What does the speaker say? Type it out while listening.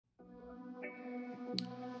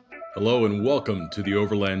Hello and welcome to the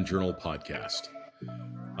Overland Journal podcast.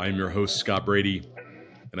 I am your host, Scott Brady,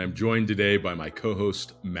 and I'm joined today by my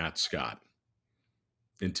co-host, Matt Scott.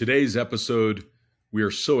 In today's episode, we are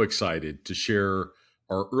so excited to share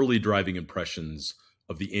our early driving impressions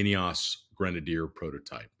of the Ineos Grenadier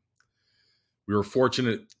prototype. We were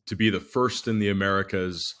fortunate to be the first in the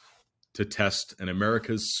Americas to test an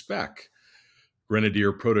America's spec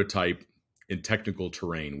Grenadier prototype in technical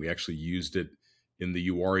terrain. We actually used it in the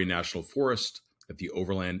Uwharrie National Forest at the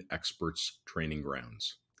Overland Experts Training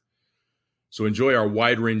Grounds. So enjoy our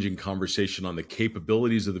wide-ranging conversation on the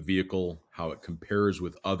capabilities of the vehicle, how it compares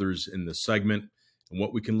with others in the segment, and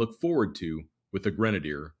what we can look forward to with the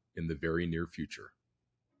Grenadier in the very near future.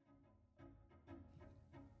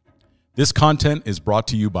 This content is brought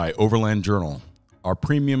to you by Overland Journal, our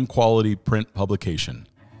premium quality print publication.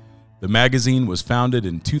 The magazine was founded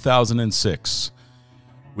in 2006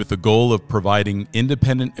 with the goal of providing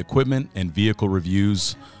independent equipment and vehicle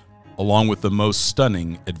reviews, along with the most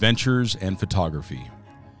stunning adventures and photography.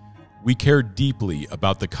 We care deeply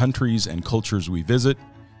about the countries and cultures we visit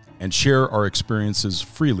and share our experiences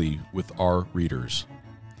freely with our readers.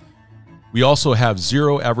 We also have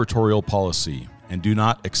zero advertorial policy and do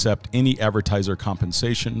not accept any advertiser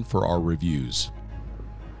compensation for our reviews.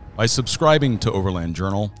 By subscribing to Overland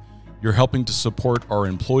Journal, you're helping to support our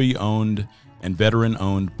employee-owned and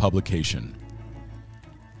veteran-owned publication.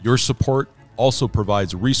 Your support also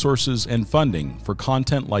provides resources and funding for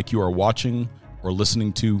content like you are watching or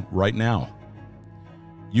listening to right now.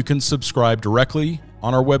 You can subscribe directly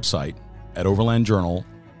on our website at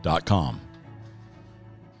overlandjournal.com.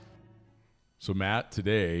 So Matt,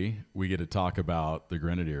 today we get to talk about the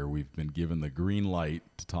Grenadier. We've been given the green light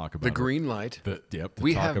to talk about the green light.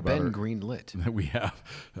 We have been green lit. We have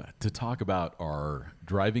to talk about our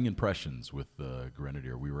driving impressions with the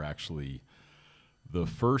Grenadier. We were actually the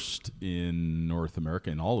first in North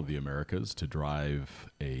America, in all of the Americas, to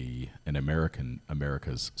drive an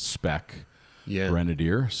America's spec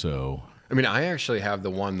Grenadier. So I mean, I actually have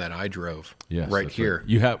the one that I drove right here.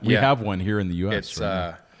 Right. We have one here in the U.S. It's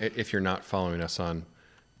if you're not following us on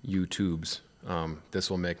YouTube's, this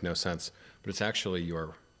will make no sense. But it's actually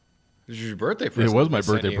your birthday present. It was my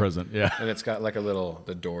birthday present, yeah. And it's got like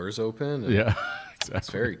the doors open. And yeah, exactly. It's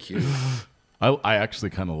very cute. I actually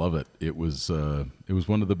kind of love it. It was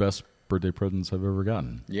one of the best birthday presents I've ever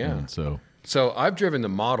gotten. Yeah. And so I've driven the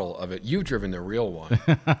model of it. You've driven the real one.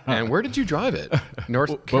 And where did you drive it?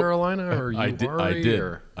 North Carolina or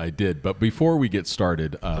Uwharrie? I did. But before we get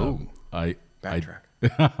started, backtrack.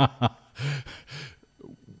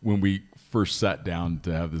 When we first sat down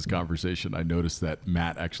to have this conversation, I noticed that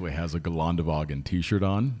Matt actually has a Galandewagen t-shirt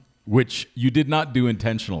on, which you did not do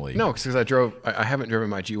intentionally. No, because I haven't driven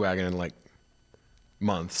my G-Wagon in like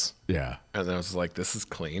months. Yeah. And then I was like, this is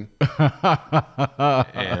clean.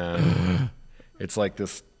 And it's like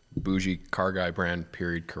this bougie car guy brand,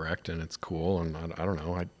 period correct, and it's cool. And I don't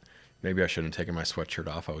know. Maybe I shouldn't have taken my sweatshirt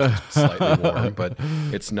off. I was just slightly warm, but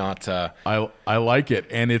it's not. I like it,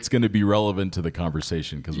 and it's going to be relevant to the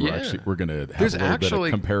conversation because we're going to have a little bit of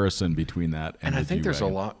comparison between that and I think there's a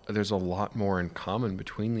lot more in common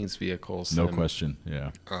between these vehicles. No question, yeah.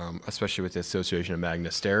 Especially with the Association of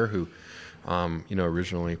Magna-Steyr, who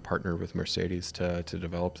originally partnered with Mercedes to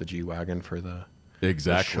develop the G-Wagon for the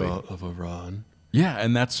show of Iran. Yeah,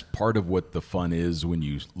 and that's part of what the fun is when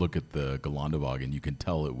you look at the Galandewagen. You can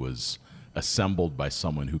tell it was assembled by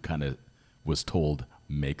someone who kind of was told,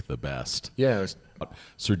 make the best. Yeah.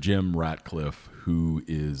 Sir Jim Ratcliffe, who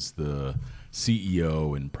is the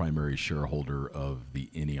CEO and primary shareholder of the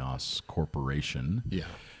Ineos Corporation. Yeah.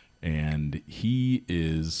 And he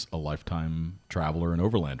is a lifetime traveler and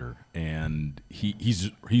overlander. And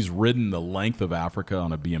he's ridden the length of Africa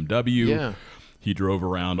on a BMW. Yeah. He drove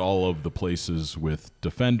around all of the places with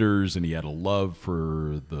Defenders, and he had a love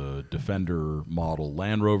for the Defender model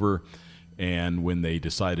Land Rover. And when they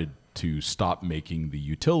decided to stop making the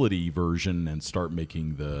utility version and start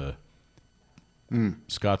making the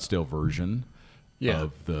Scottsdale version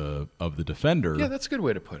of the Defender. Yeah, that's a good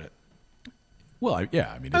way to put it. Well, the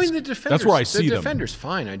Defenders, that's where I see the Defender's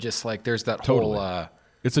fine. I just there's that totally. whole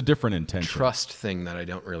it's a different intention. Trust thing that I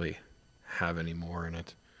don't really have anymore in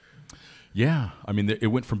it. Yeah, I mean, it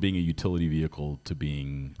went from being a utility vehicle to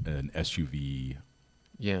being an SUV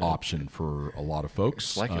option for a lot of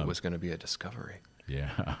folks. It's like it was going to be a Discovery.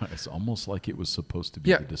 Yeah, it's almost like it was supposed to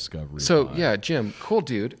be the Discovery. So, Jim, cool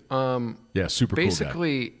dude. Super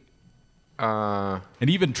basically, cool guy. And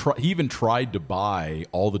he even tried to buy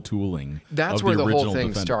all the tooling. That's of where the the whole original thing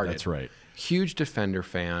Defender. started. That's right. Huge Defender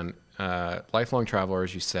fan, lifelong traveler,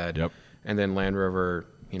 as you said. Yep. And then Land Rover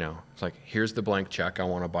you know, it's like, here's the blank check. I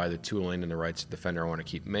want to buy the tooling and the rights to Defender. I want to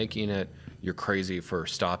keep making it. You're crazy for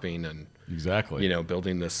stopping and, exactly, you know,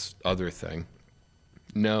 building this other thing.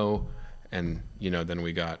 No. And, you know, then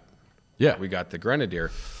we got the Grenadier.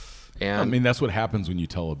 And I mean, that's what happens when you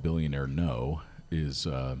tell a billionaire no. Is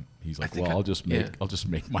he's like, well, I'll just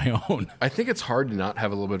make my own. I think it's hard to not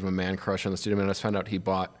have a little bit of a man crush on the studio. I just found out he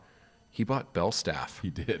bought Bell Staff. He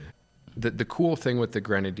did. The cool thing with the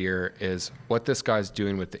Grenadier is what this guy's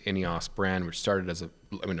doing with the Ineos brand, which started as a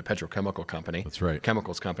petrochemical company. That's right.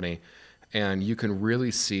 Chemicals company. And you can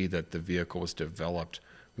really see that the vehicle was developed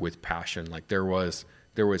with passion. Like there was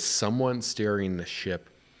someone steering the ship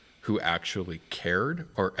who actually cared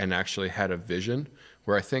and actually had a vision,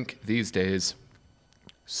 where I think these days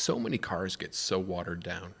so many cars get so watered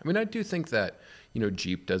down. I mean, I do think that, you know,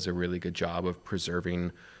 Jeep does a really good job of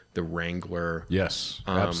preserving the Wrangler. Yes,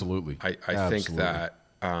 absolutely. I think that,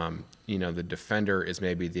 you know, the Defender is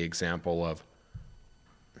maybe the example of,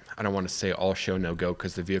 I don't want to say all show, no go,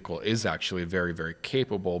 because the vehicle is actually very, very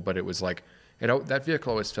capable, but it was like, that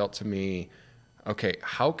vehicle always felt to me, okay,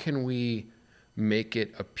 how can we make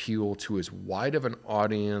it appeal to as wide of an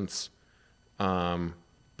audience,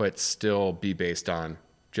 but still be based on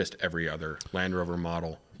just every other Land Rover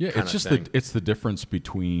model? Yeah, it's just it's the difference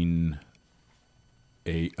between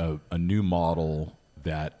a new model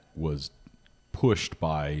that was pushed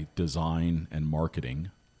by design and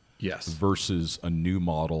marketing, yes, versus a new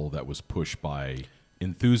model that was pushed by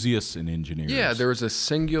enthusiasts and engineers. Yeah, there was a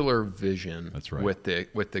singular vision. That's right. with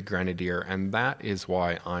the Grenadier, and that is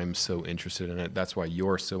why I'm so interested in it. That's why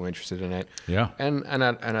you're so interested in it. Yeah. And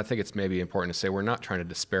I think it's maybe important to say we're not trying to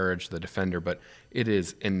disparage the Defender, but it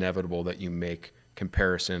is inevitable that you make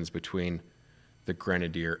comparisons between the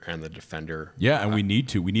Grenadier and the Defender. Yeah, and we need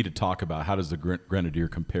to talk about how does the Grenadier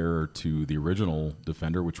compare to the original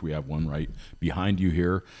Defender, which we have one right behind you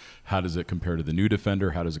here. How does it compare to the new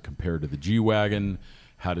Defender? How does it compare to the G-Wagon?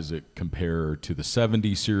 How does it compare to the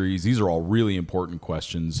 70 series? These are all really important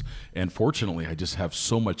questions. And fortunately, I just have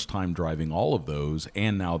so much time driving all of those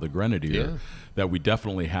and now the Grenadier that we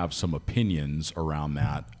definitely have some opinions around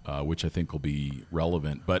that, which I think will be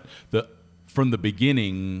relevant. But from the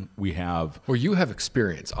beginning, we have... Well, you have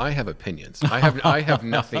experience. I have opinions. I have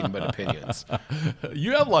nothing but opinions.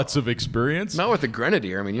 You have lots of experience. Not with the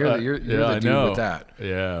Grenadier. I mean, you're the dude with that.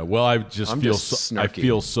 Yeah. Well, I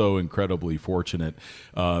feel so incredibly fortunate.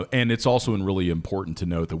 And it's also really important to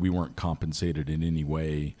note that we weren't compensated in any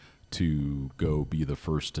way to go be the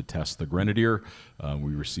first to test the Grenadier.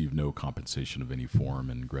 We received no compensation of any form,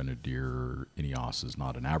 and Grenadier Ineos is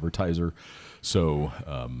not an advertiser. So...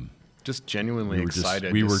 just genuinely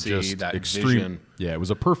excited to see that vision. Yeah, it was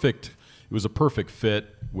a perfect fit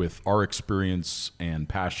with our experience and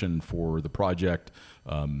passion for the project,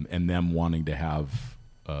 and them wanting to have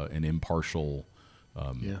an impartial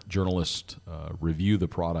journalist review the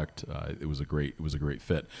product. It was a great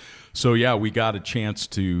fit. So yeah, we got a chance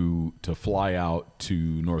to fly out to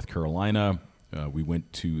North Carolina. We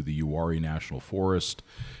went to the Uwharrie National Forest,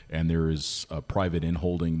 and there is a private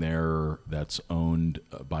inholding there that's owned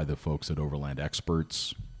by the folks at Overland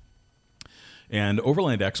Experts. And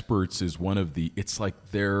Overland Experts is one of the, it's like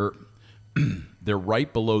they're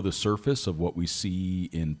right below the surface of what we see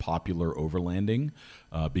in popular overlanding,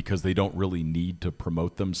 because they don't really need to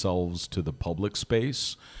promote themselves to the public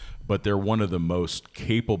space, but they're one of the most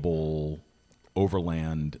capable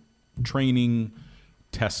overland training,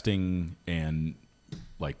 testing, and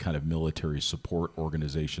like kind of military support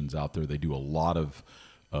organizations out there. They do a lot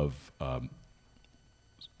of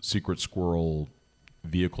secret squirrel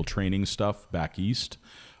vehicle training stuff back east,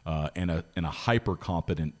 and a hyper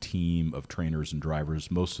competent team of trainers and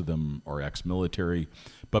drivers. Most of them are ex-military,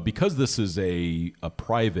 but because this is a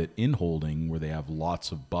private inholding where they have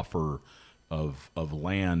lots of buffer of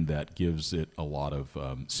land that gives it a lot of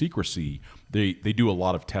secrecy, they do a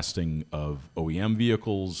lot of testing of OEM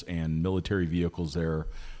vehicles and military vehicles there,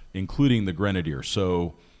 including the Grenadier.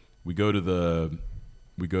 So we go to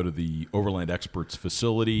the Overland Experts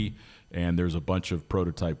facility, and there's a bunch of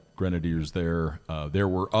prototype Grenadiers there. There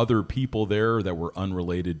were other people there that were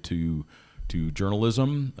unrelated to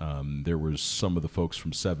journalism. There was some of the folks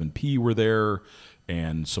from 7P were there,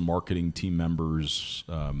 and some marketing team members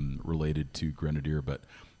related to Grenadier, but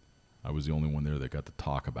I was the only one there that got to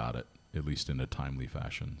talk about it, at least in a timely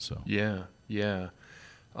fashion. So yeah.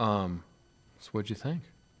 So what'd you think?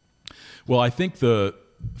 Well, I think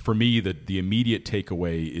for me the immediate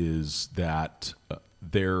takeaway is that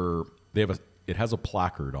it has a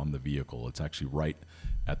placard on the vehicle. It's actually right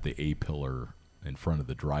at the A pillar in front of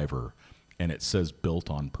the driver, and it says "Built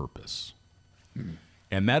on Purpose."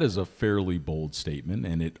 And that is a fairly bold statement,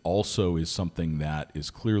 and it also is something that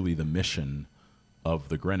is clearly the mission of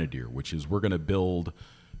the Grenadier, which is we're going to build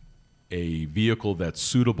a vehicle that's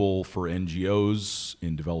suitable for NGOs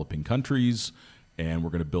in developing countries, and we're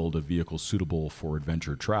going to build a vehicle suitable for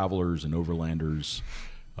adventure travelers and overlanders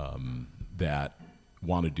that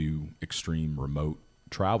want to do extreme remote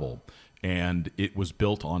travel. And it was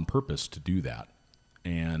built on purpose to do that.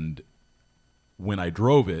 And when I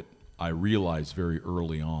drove it, I realized very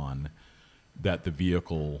early on that the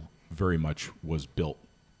vehicle very much was built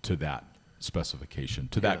to that specification,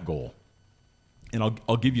 to that goal. And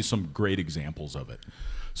I'll give you some great examples of it.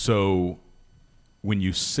 So when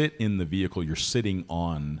you sit in the vehicle, you're sitting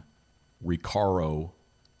on Recaro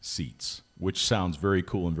seats, which sounds very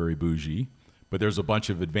cool and very bougie, but there's a bunch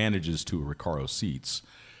of advantages to Recaro seats.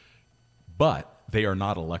 But they are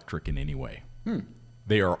not electric in any way.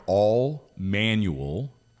 They are all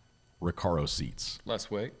manual Recaro seats. Less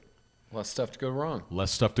weight, less stuff to go wrong. Less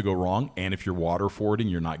stuff to go wrong. And if you're water fording,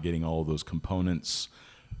 you're not getting all of those components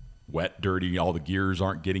wet, dirty. All the gears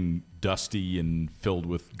aren't getting dusty and filled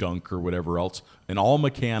with gunk or whatever else. An all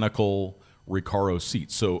mechanical Recaro seat.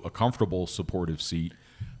 So a comfortable, supportive seat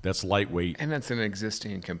that's lightweight. And that's an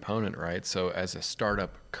existing component, right? So as a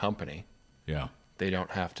startup company, they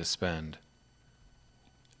don't have to spend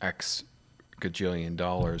X gajillion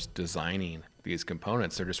dollars designing these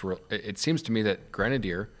components. They're just, it seems to me that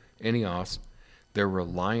Grenadier, Ineos, they're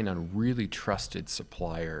relying on really trusted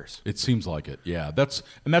suppliers. It seems like it, yeah. That's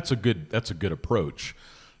a good approach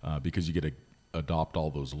because you get to adopt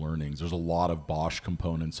all those learnings. There's a lot of Bosch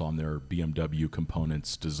components on there, BMW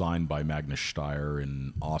components designed by Magnus Steyr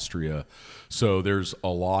in Austria. So there's a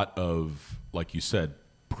lot of, like you said,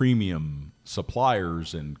 premium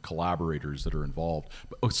suppliers and collaborators that are involved.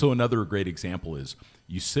 So another great example is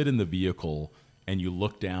you sit in the vehicle and you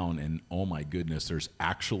look down and, oh my goodness, there's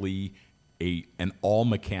actually an all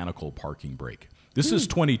mechanical parking brake. This is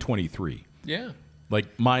 2023. Yeah.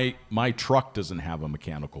 Like my truck doesn't have a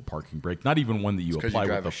mechanical parking brake, not even one that you apply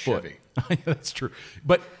with the foot. That's true.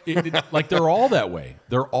 But like they're all that way.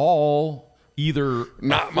 They're all either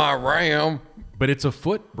not my Ram, but it's a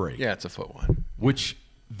foot brake. Yeah, it's a foot one. Which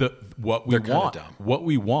what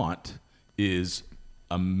we want is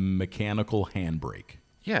a mechanical handbrake.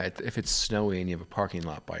 Yeah, if it's snowy and you have a parking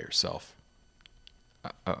lot by yourself,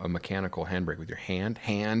 a mechanical handbrake with your hand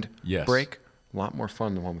brake, a lot more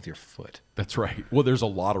fun than one with your foot. That's right. Well, there's a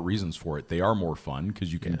lot of reasons for it. They are more fun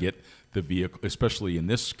because you can get the vehicle, especially in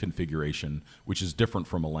this configuration, which is different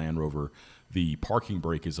from a Land Rover. The parking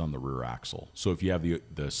brake is on the rear axle. So if you have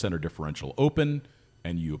the center differential open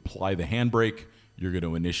and you apply the handbrake, you're going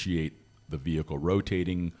to initiate the vehicle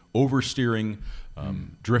rotating, oversteering,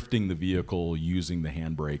 drifting the vehicle using the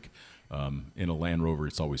handbrake. In a Land Rover,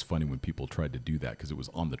 it's always funny when people tried to do that because it was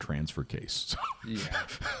on the transfer case.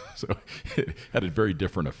 So it had a very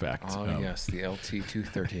different effect. Oh, yes, the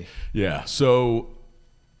LT230. Yeah, so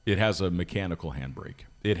it has a mechanical handbrake.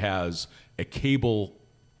 It has a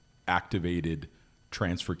cable-activated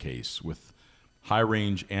transfer case with high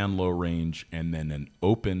range and low range, and then an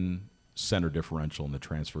open center differential in the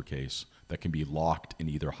transfer case that can be locked in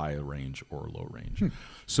either high range or low range.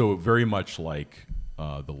 So very much like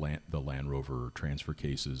the Land Rover transfer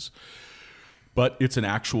cases, but it's an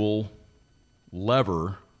actual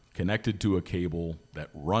lever connected to a cable that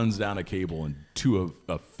runs down a cable into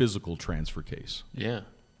a physical transfer case. Yeah,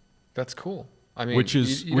 that's cool. I mean, which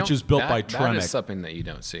is built by Tremec. That is something that you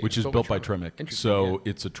don't see. Which is built by Tremec. So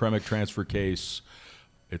it's a Tremec transfer case.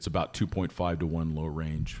 It's about 2.5 to 1 low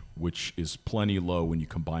range, which is plenty low when you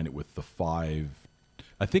combine it with the 5.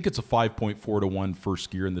 I think it's a 5.4 to 1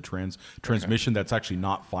 first gear in the transmission. That's actually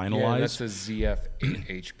not finalized. Yeah, that's a ZF8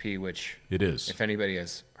 HP, which it is. If anybody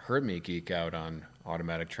has heard me geek out on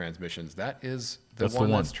automatic transmissions, that's the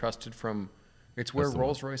one that's trusted from. It's where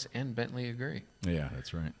Rolls-Royce and Bentley agree. Yeah,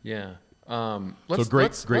 that's right. Yeah.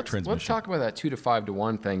 Great transmission. Let's talk about that 2 to 5 to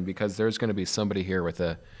 1 thing, because there's going to be somebody here with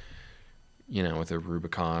a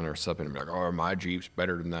Rubicon or something, and be like, oh, my Jeep's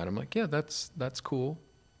better than that. I'm like, yeah, that's cool.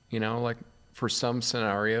 Like for some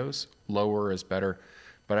scenarios, lower is better.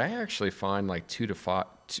 But I actually find like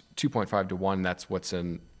 2.5 to 1, that's what's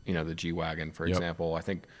in, the G-Wagon, for example. I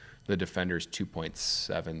think the Defender's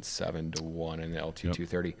 2.77 to 1 in the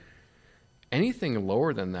LT230. Anything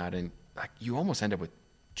lower than that, and like you almost end up with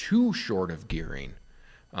too short of gearing.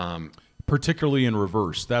 Particularly in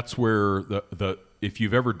reverse. That's where if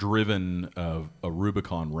you've ever driven a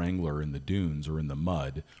Rubicon Wrangler in the dunes or in the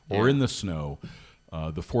mud or in the snow,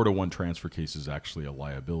 the 4 to 1 transfer case is actually a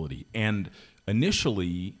liability. And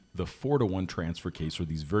initially, the 4 to 1 transfer case, or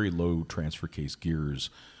these very low transfer case gears,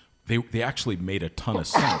 they actually made a ton of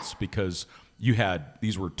sense because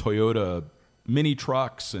these were Toyota mini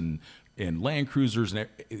trucks and Land Cruisers and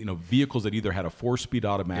vehicles that either had a 4-speed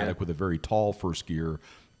automatic with a very tall first gear,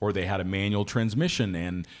 or they had a manual transmission,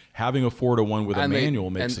 and having a 4-to-1 with a manual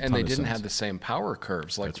makes a ton of sense. And they didn't have the same power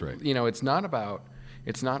curves. Like, that's right.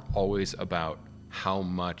 It's not always about how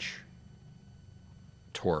much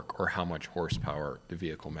torque or how much horsepower the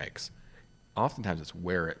vehicle makes. Oftentimes it's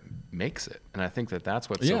where it makes it. And I think that's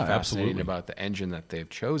what's so fascinating about the engine that they've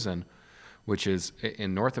chosen, which is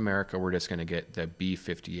in North America, we're just going to get the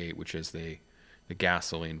B58, which is the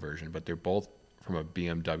gasoline version, but they're both from a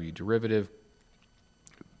BMW derivative.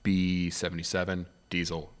 B77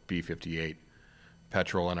 diesel, B58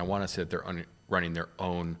 petrol, and I want to say that they're running their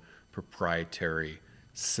own proprietary,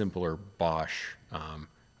 simpler Bosch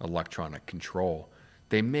electronic control.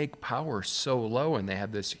 They make power so low, and they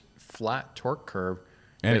have this flat torque curve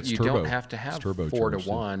and that you don't have to have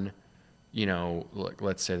 4-to-1.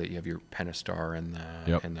 Let's say that you have your Pentastar and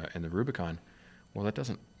the Rubicon. Well, that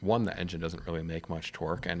doesn't. The engine doesn't really make much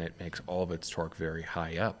torque, and it makes all of its torque very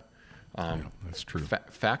high up. That's true.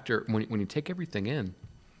 Factor when you take everything in,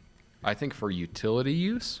 I think for utility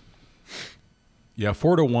use. Yeah,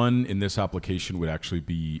 4-to-1 in this application would actually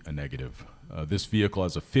be a negative. This vehicle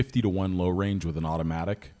has a 50-to-1 low range with an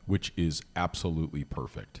automatic, which is absolutely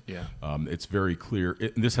perfect. Yeah. It's very clear.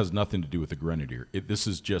 And this has nothing to do with the Grenadier. This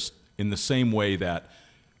is just in the same way that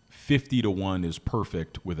 50-to-1 is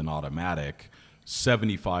perfect with an automatic,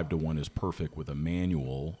 75-to-1 is perfect with a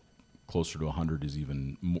manual. Closer to 100 is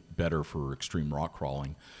even better for extreme rock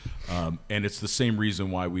crawling. And it's the same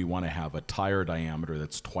reason why we want to have a tire diameter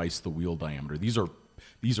that's twice the wheel diameter. These are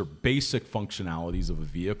basic functionalities of a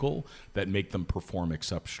vehicle that make them perform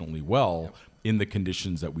exceptionally well in the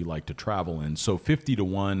conditions that we like to travel in. So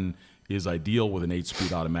 50-to-1 is ideal with an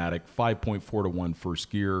 8-speed automatic. 5.4-to-1 first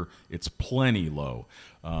gear, it's plenty low.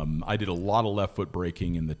 I did a lot of left foot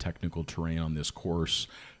braking in the technical terrain on this course,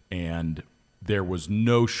 and there was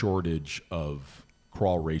no shortage of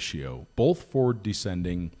crawl ratio, both for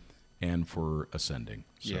descending and for ascending.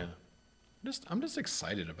 So. Yeah, I'm just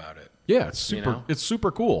excited about it. Yeah, it's super. It's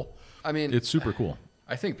super cool. I mean, it's super cool.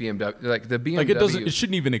 I think BMW, like the BMW, it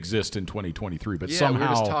shouldn't even exist in 2023, but we somehow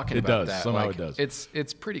were just talking it about does. that. Somehow like, it does.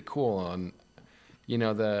 It's pretty cool.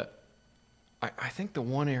 I think the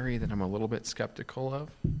one area that I'm a little bit skeptical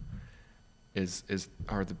of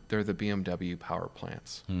they're the BMW power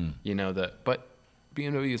plants. But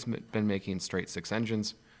BMW has been making straight 6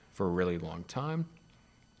 engines for a really long time.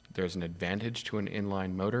 There's an advantage to an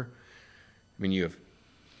inline motor. I mean,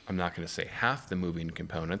 I'm not going to say half the moving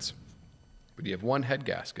components, but you have one head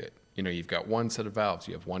gasket. You've got one set of valves.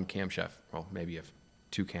 You have one camshaft. Well, maybe you have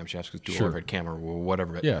 2 camshafts because dual overhead cam or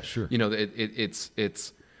whatever. But, yeah, sure. It's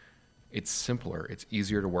simpler. It's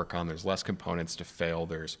easier to work on. There's less components to fail.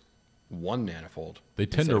 There's one manifold. They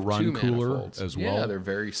tend to run cooler as well. Yeah, they're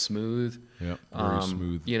very smooth. Yeah, very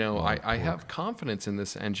smooth. I have confidence in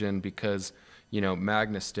this engine because,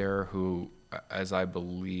 Magna-Steyr, who, as I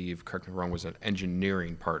believe, correct me if I'm wrong, was an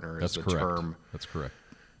engineering partner. That's correct. Term. That's correct.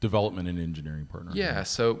 Development and engineering partner. Yeah,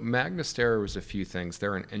 so Magna-Steyr was a few things.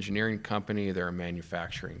 They're an engineering company. They're a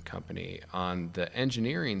manufacturing company. On the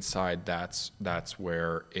engineering side, that's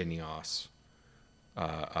where Ineos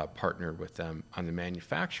partnered with them. On the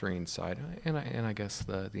manufacturing side, and I guess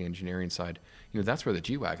the engineering side, that's where the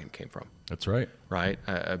G-Wagon came from. That's right. Right?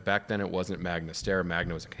 Back then, it wasn't Magna-Steyr.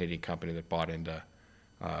 Magna was a Canadian company that bought into,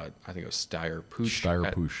 I think it was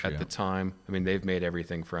Steyr-Puch at the time. I mean, they've made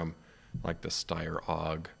everything from like the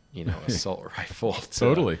Steyr-AUG, assault rifle. To,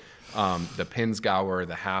 totally. The Pinzgauer,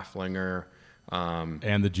 the Haflinger.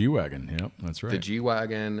 And the G-Wagon, yeah, that's right. The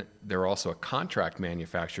G-Wagon, they're also a contract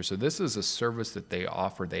manufacturer. So this is a service that they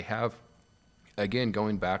offer. They have, again,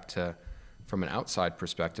 going back to, from an outside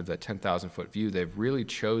perspective, that 10,000-foot view, they've really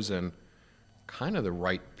chosen kind of the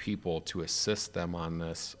right people to assist them on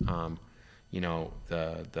this. The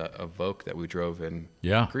Evoque that we drove in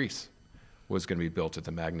Greece was going to be built at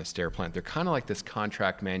the Magna-Steyr plant. They're kind of like this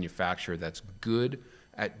contract manufacturer that's good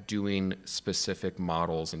at doing specific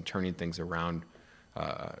models and turning things around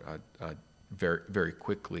very, very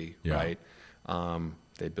quickly, right?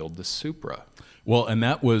 They build the Supra. Well, and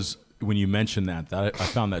that was, when you mentioned that I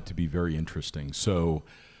found that to be very interesting. So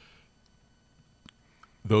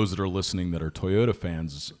those that are listening that are Toyota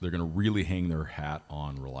fans, they're going to really hang their hat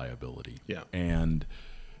on reliability. Yeah. And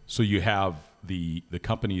so you have the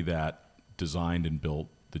company that designed and built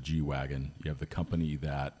the G-Wagon. You have the company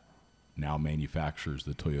that now manufactures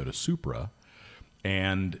the Toyota Supra.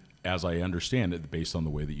 And as I understand it, based on the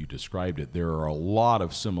way that you described it, there are a lot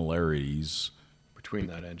of similarities between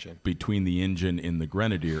that engine. Between the engine in the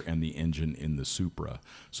Grenadier and the engine in the Supra.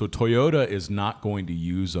 So Toyota is not going to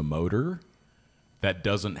use a motor that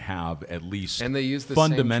doesn't have at least and they use the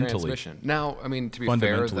fundamentally same transmission. Now, I mean, to be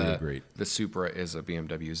fair, the Supra is a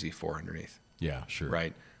BMW Z4 underneath. Yeah, sure.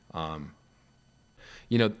 Right.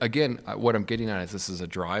 You know, again, what I'm getting at is this is a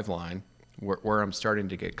drive line where I'm starting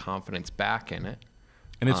to get confidence back in it.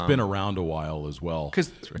 And it's been around a while as well.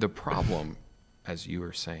 Because the problem, as you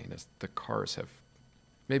were saying, is the cars have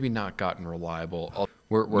maybe not gotten reliable.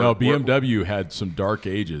 BMW had some dark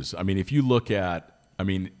ages. I mean, if you look at,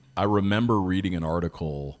 I remember reading an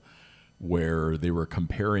article where they were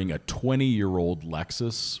comparing a 20-year-old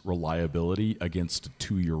Lexus reliability against a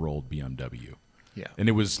 2-year-old BMW. Yeah. And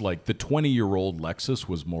it was like the 20-year-old Lexus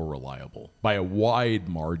was more reliable by a wide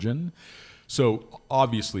margin. So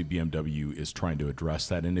obviously BMW is trying to address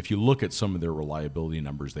that. And if you look at some of their reliability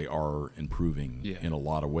numbers, they are improving in a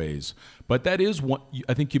lot of ways. But that is one,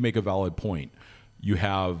 I think you make a valid point. You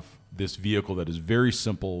have this vehicle that is very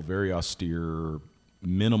simple, very austere,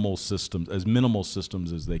 minimal systems as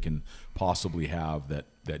they can possibly have that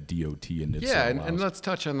DOT and NHTSA and let's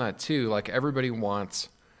touch on that too. Like everybody wants,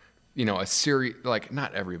 you know, a series, like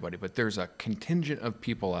not everybody, but there's a contingent of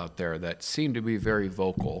people out there that seem to be very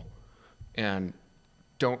vocal and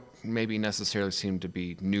don't maybe necessarily seem to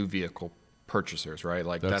be new vehicle purchasers, right?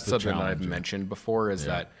 Like that's something that I've mentioned before is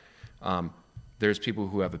that there's people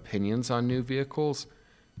who have opinions on new vehicles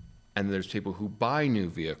and there's people who buy new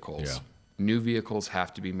vehicles. Yeah. New vehicles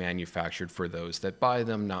have to be manufactured for those that buy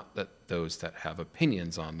them, not those that have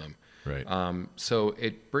opinions on them. Right. So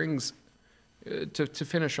it brings, to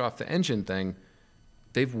finish off the engine thing,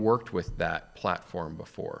 they've worked with that platform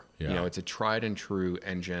before. Yeah. You know, it's a tried and true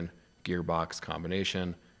engine gearbox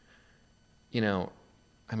combination. You know,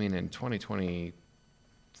 I mean, in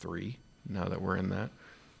 2023, now that we're in that,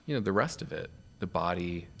 you know, the rest of it, the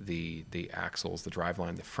body, the axles, the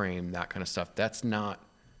driveline, the frame, that kind of stuff, that's not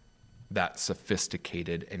that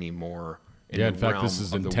sophisticated anymore. In fact, this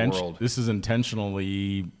is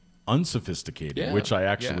intentionally unsophisticated, which I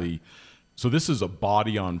actually. So this is a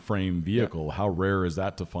body-on-frame vehicle. Yeah. How rare is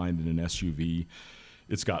that to find in an SUV?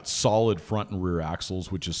 It's got solid front and rear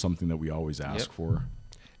axles, which is something that we always ask for.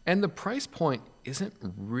 And the price point isn't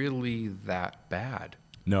really that bad.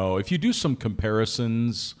 No, if you do some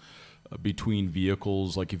comparisons between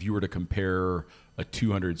vehicles, like if you were to compare a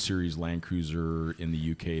 200 series Land Cruiser in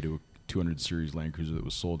the UK to a 200 series Land Cruiser that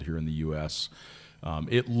was sold here in the US,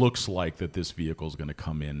 it looks like that this vehicle is going to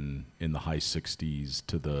come in the high 60s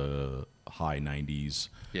to the high 90s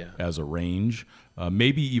as a range,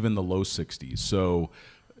 maybe even the low 60s. So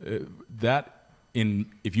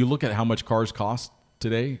if you look at how much cars cost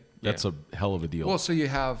today, that's a hell of a deal. Well, so you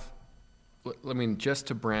have, I mean, just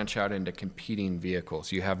to branch out into competing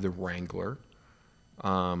vehicles, you have the Wrangler,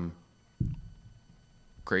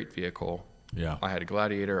 great vehicle. Yeah. I had a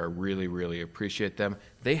Gladiator. I really, really appreciate them.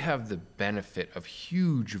 They have the benefit of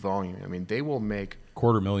huge volume. I mean, they will make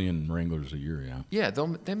 250,000 Wranglers a year. Yeah,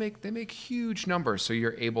 they make huge numbers, so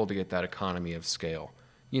you're able to get that economy of scale.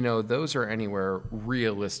 You know, those are anywhere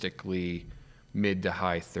realistically mid to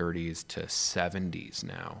high 30s to 70s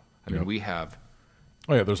now. I mean, we have.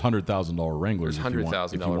 Oh yeah, there's $100,000 Wranglers. There's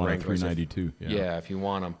 $100,000 Wranglers. $392. Yeah, if you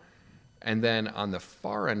want them. And then on the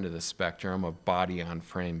far end of the spectrum of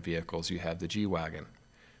body-on-frame vehicles, you have the G-Wagon.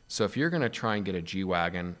 So if you're going to try and get a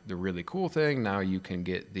G-Wagon, the really cool thing, now you can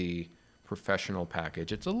get the professional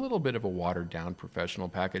package. It's a little bit of a watered-down professional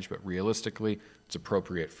package, but realistically, it's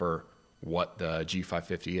appropriate for what the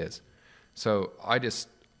G550 is. So I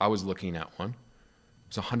was looking at one.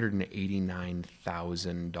 It's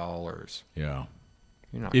 $189,000. Yeah.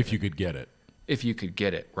 If you could get it. If you could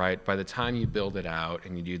get it, right? By the time you build it out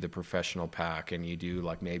and you do the professional pack and you do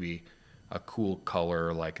like maybe a cool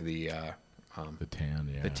color like the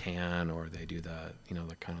tan, or they do the, you know,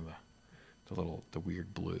 the kind of the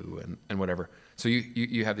weird blue and whatever. So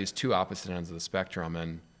you have these two opposite ends of the spectrum,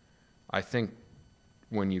 and I think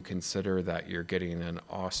when you consider that you're getting an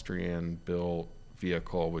Austrian built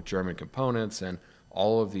vehicle with German components and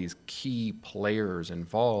all of these key players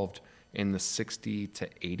involved in the 60 to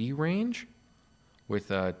 80 range,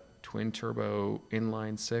 with a twin turbo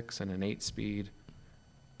inline 6 and an 8-speed,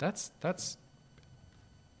 that's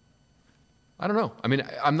I don't know. I mean,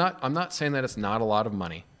 I'm not saying that it's not a lot of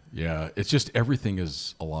money. Yeah, it's just everything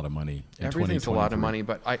is a lot of money. Everything's a lot of money,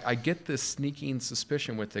 but I get this sneaking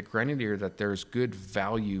suspicion with the Grenadier that there's good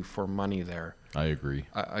value for money there. I agree.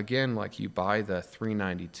 Again, like you buy the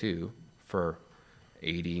 392 for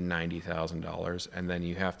 $80,000-$90,000, and then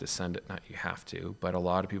you have to send it. Not you have to, but a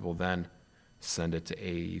lot of people then send it to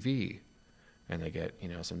AEV, and they get, you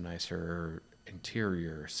know, some nicer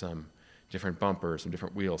interior, some different bumpers, some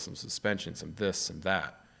different wheels, some suspension, some this, some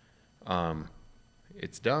that.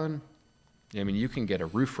 It's done. I mean, you can get a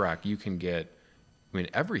roof rack. You can get, I mean,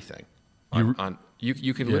 everything.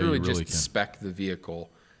 You can literally just spec the vehicle,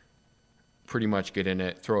 pretty much get in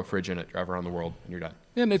it, throw a fridge in it, drive around the world, and you're done.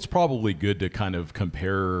 And it's probably good to kind of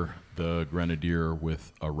compare the Grenadier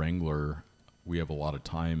with a Wrangler. We have a lot of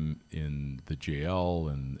time in the JL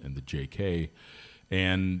and the JK,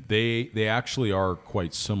 and they actually are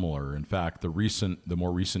quite similar. In fact, the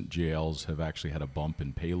more recent JLs have actually had a bump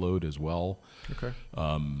in payload as well. Okay.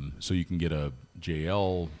 So you can get a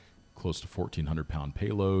JL close to 1,400 pound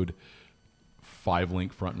payload,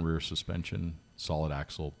 5-link front and rear suspension, solid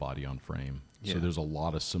axle, body on frame. Yeah. So there's a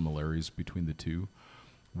lot of similarities between the two.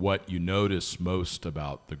 What you notice most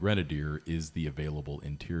about the Grenadier is the available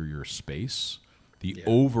interior space. The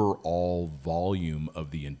overall volume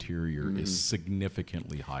of the interior is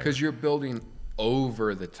significantly higher. Because you're building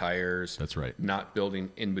over the tires. That's right. Not building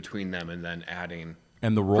in between them and then adding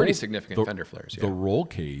and the roll, pretty significant fender flares. Yeah. The roll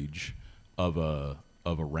cage of a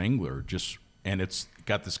Wrangler and it's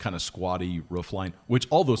got this kind of squatty roof line, which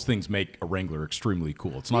all those things make a Wrangler extremely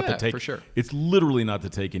cool. It's not to take, for sure. It's literally not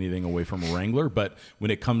to take anything away from a Wrangler, but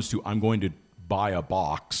when it comes to I'm going to buy a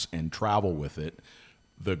box and travel with it,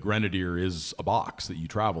 the Grenadier is a box that you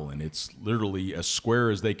travel in. It's literally as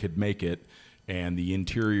square as they could make it, and the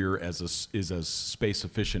interior is as space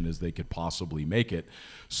efficient as they could possibly make it.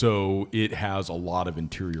 So it has a lot of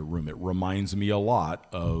interior room. It reminds me a lot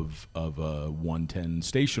of a 110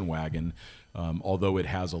 station wagon, although it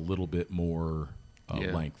has a little bit more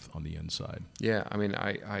length on the inside. Yeah, I mean,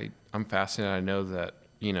 I'm fascinated. I know that,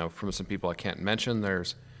 from some people I can't mention,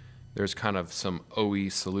 there's kind of some OE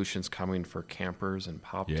solutions coming for campers and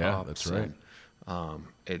pop tops. Yeah, that's right.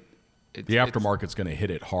 The aftermarket's going to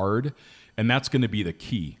hit it hard, and that's going to be the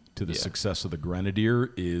key to the success of the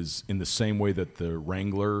Grenadier. Is in the same way that the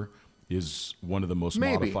Wrangler is one of the most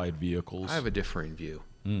modified vehicles. I have a differing view.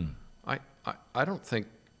 I don't think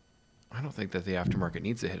that the aftermarket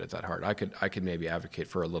needs to hit it that hard. I could maybe advocate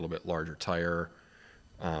for a little bit larger tire,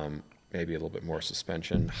 maybe a little bit more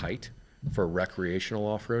suspension height for recreational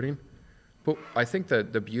off-roading. But I think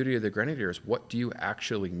that the beauty of the Grenadier is, what do you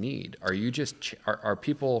actually need? Are you just are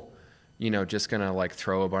people, just gonna like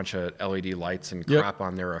throw a bunch of LED lights and crap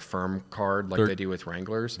on their Affirm card like they do with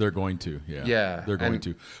Wranglers? They're going to, they're going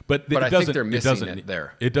to. But I think they're missing it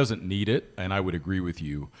there. It doesn't need it, and I would agree with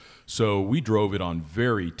you. So we drove it on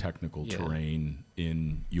very technical terrain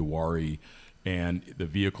in Uwharrie, and the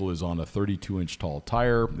vehicle is on a 32-inch tall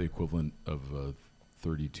tire, the equivalent of a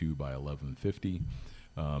 32 by 1150,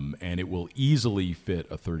 and it will easily fit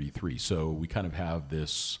a 33. So we kind of have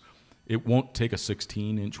this. It won't take a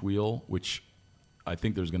 16-inch wheel, which I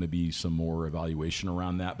think there's going to be some more evaluation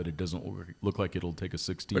around that, but it doesn't look like it'll take a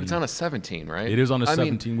 16. But it's on a 17, right? It is on a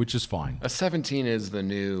 17, which is fine. A 17 is the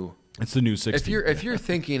new. It's the new 16. If you're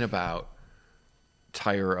thinking about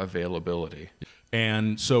tire availability.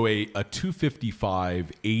 And so a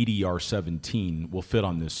 255 80 R17 will fit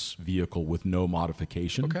on this vehicle with no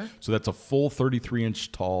modification. Okay. So that's a full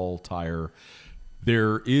 33-inch tall tire.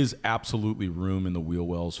 There is absolutely room in the wheel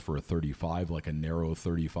wells for a 35, like a narrow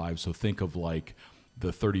 35. So think of like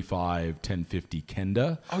the 35 1050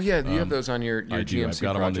 Kenda. Oh yeah, you have those on your I GMC do. I've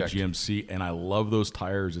got project. them on the GMC, and I love those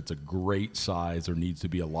tires. It's a great size. There needs to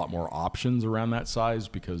be a lot more options around that size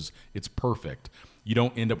because it's perfect. You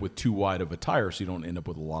don't end up with too wide of a tire, so you don't end up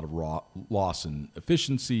with a lot of loss in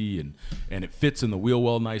efficiency, and it fits in the wheel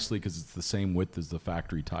well nicely because it's the same width as the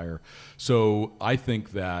factory tire. So I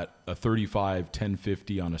think that a 35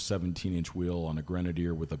 1050 on a 17-inch wheel on a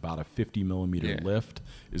Grenadier with about a 50 millimeter lift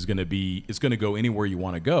is going to go anywhere you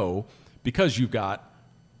want to go, because you've got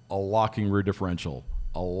a locking rear differential,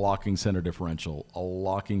 a locking center differential, a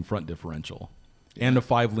locking front differential, and a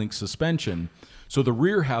 5-link suspension. So the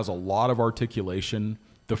rear has a lot of articulation.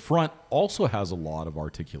 The front also has a lot of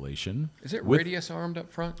articulation. Is it radius armed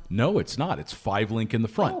up front? No, it's not. It's 5-link in the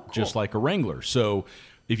front, just like a Wrangler. So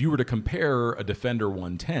if you were to compare a Defender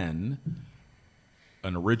 110,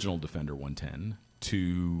 an original Defender 110,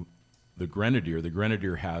 to the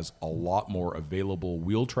Grenadier has a lot more available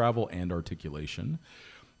wheel travel and articulation.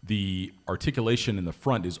 The articulation in the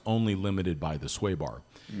front is only limited by the sway bar.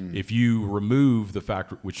 If you remove the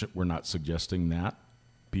factory, which we're not suggesting that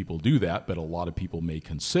people do that, but a lot of people may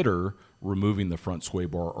consider removing the front sway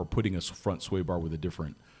bar or putting a front sway bar with a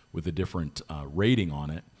different rating on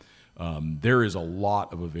it. There is a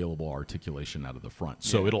lot of available articulation out of the front.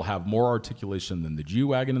 So it'll have more articulation than the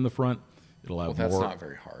G-Wagon in the front. It'll have that's not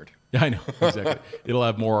very hard. Yeah, I know, exactly. It'll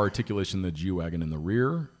have more articulation than the G-Wagon in the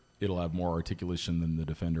rear. it'll have more articulation than the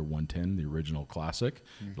Defender 110, the original classic.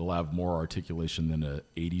 It'll have more articulation than a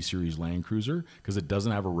 80 series Land Cruiser because it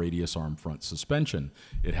doesn't have a radius arm front suspension.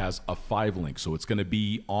 It has a 5-link, so it's going to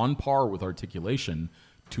be on par with articulation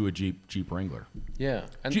to a Jeep Wrangler. Yeah,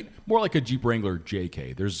 and More like a Jeep Wrangler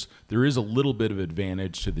JK. There is a little bit of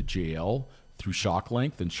advantage to the JL through shock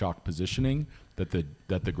length and shock positioning that the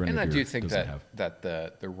Grenadier and I do think doesn't have. that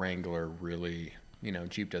the Wrangler really,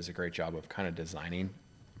 Jeep does a great job of kind of designing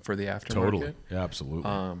for the aftermarket. Totally, yeah, absolutely.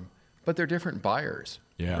 But they're different buyers.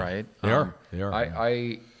 Yeah, right. They are.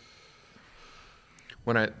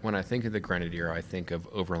 When I think of the Grenadier, I think of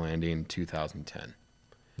overlanding 2010.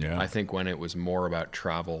 Yeah. I think when it was more about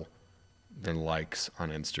travel than likes on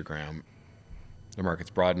Instagram, the market's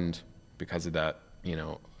broadened because of that.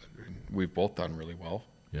 We've both done really well.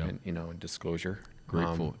 Yeah. And, in disclosure.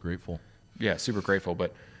 Grateful. Yeah, super grateful.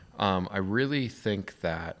 But I really think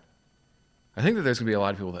that there's going to be a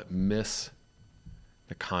lot of people that miss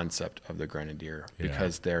the concept of the Grenadier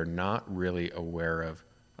because they're not really aware of,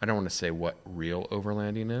 I don't want to say what real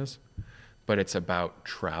overlanding is, but it's about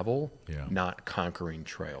travel, not conquering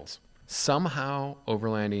trails. Somehow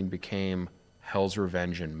overlanding became Hell's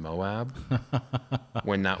Revenge in Moab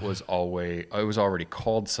when that was it was already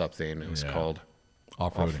called something. It was called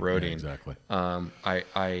off-roading. Yeah, exactly.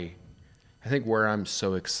 I think where I'm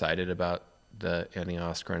so excited about the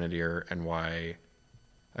Ineos Grenadier and why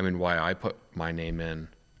I put my name in.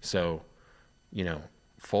 So,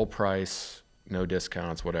 full price, no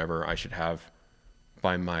discounts, whatever. I should have,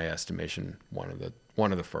 by my estimation, one of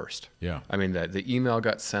the first. Yeah. The email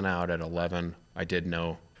got sent out at 11. I did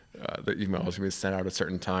know the email was going to be sent out at a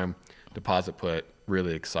certain time. Deposit put.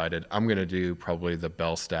 Really excited. I'm going to do probably the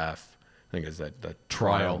Bell Staff. I think it's the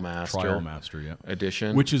Trialmaster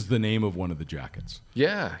edition, which is the name of one of the jackets.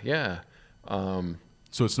 Yeah.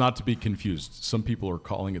 So it's not to be confused. Some people are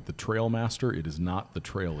calling it the Trailmaster. It is not the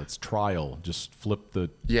Trail. It's Trial. Just flip the.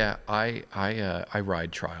 Yeah, I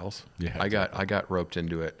ride trials. Yeah, I got roped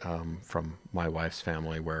into it from my wife's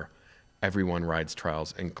family, where everyone rides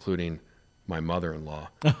trials, including my mother-in-law.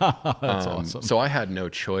 That's awesome. So I had no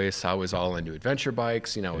choice. I was all into adventure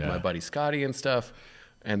bikes, with my buddy Scotty and stuff.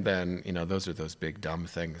 And then, those are those big dumb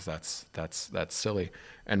things. That's silly.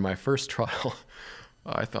 And my first trial,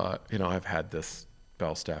 I thought, I've had this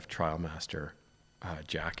Bell Staff Trialmaster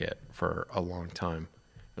jacket for a long time.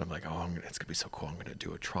 And I'm like, it's going to be so cool. I'm going to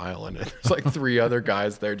do a trial in it. There's like 3 other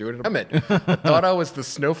guys there doing it. I thought I was the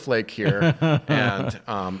snowflake here. And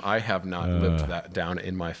I have not lived that down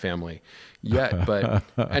in my family yet. But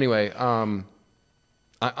anyway, I'm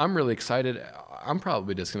really excited. I'm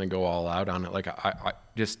probably just going to go all out on it. Like I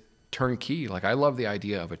just turnkey. Like I love the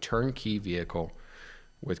idea of a turnkey vehicle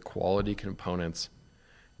with quality components.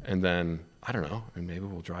 And then, I don't know, maybe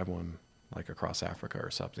we'll drive one like across Africa or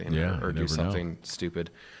something, or do something stupid.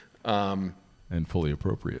 And fully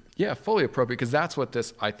appropriate. Yeah, fully appropriate, because that's what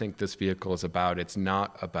I think this vehicle is about. It's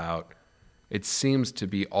not about, it seems to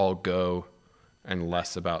be all go and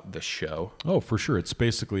less about the show. Oh, for sure. It's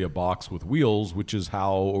basically a box with wheels, which is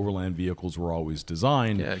how overland vehicles were always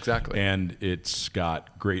designed. Yeah, exactly. And it's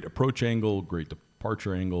got great approach angle, great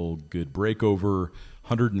departure angle, good breakover,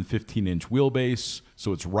 115-inch wheelbase.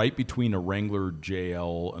 So it's right between a Wrangler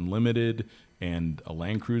JL Unlimited and a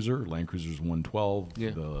Land Cruiser. Land Cruiser's 112. Yeah.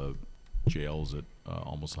 The JL's at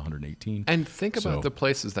almost 118. And think about the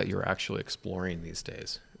places that you're actually exploring these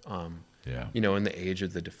days. In the age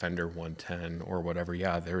of the Defender 110 or whatever,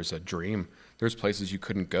 there's a dream. There's places you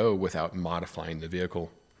couldn't go without modifying the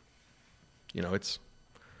vehicle. The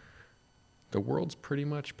world's pretty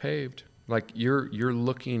much paved. Like you're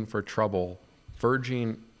looking for trouble,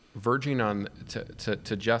 verging on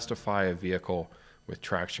to justify a vehicle with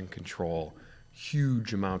traction control,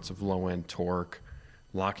 huge amounts of low-end torque,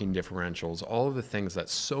 locking differentials, all of the things that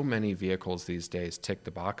so many vehicles these days tick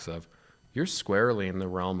the box of. You're squarely in the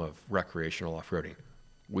realm of recreational off-roading,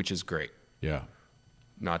 which is great. Yeah.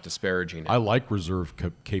 Not disparaging it. I like reserve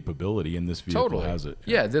capability, and this vehicle has it.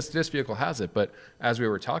 Yeah, this vehicle has it. But as we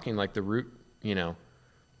were talking, like the route,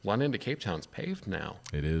 London to Cape Town's paved now.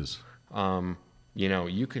 It is.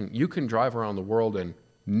 You can drive around the world in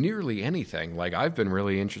nearly anything. Like I've been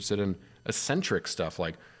really interested in eccentric stuff,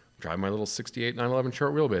 like drive my little 68 911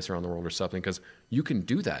 short wheelbase around the world or something, because you can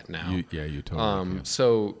do that now. You totally can.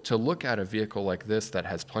 So to look at a vehicle like this that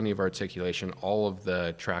has plenty of articulation, all of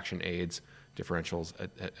the traction aids, differentials,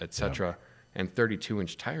 et cetera, and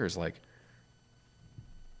 32-inch tires, like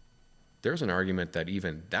there's an argument that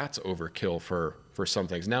even that's overkill for some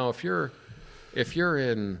things. Now, if you're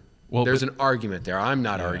in, there's an argument there. I'm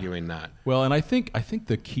not arguing that. Well, and I think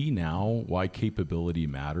the key now, why capability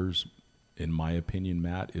matters in my opinion,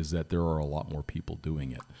 Matt, is that there are a lot more people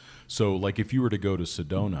doing it. So like if you were to go to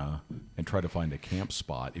Sedona and try to find a camp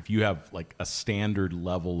spot, if you have like a standard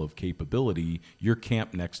level of capability, you're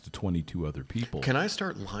camped next to 22 other people. Can I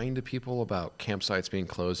start lying to people about campsites being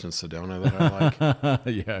closed in Sedona that I like?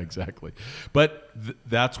 Yeah, exactly. But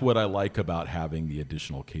that's what I like about having the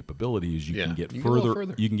additional capability is you can get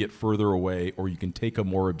further. You can get further away, or you can take a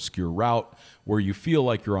more obscure route where you feel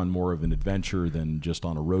like you're on more of an adventure than just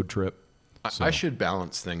on a road trip. So. I should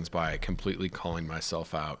balance things by completely calling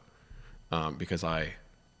myself out. Because I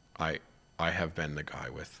have been the guy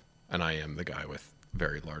with, and I am the guy with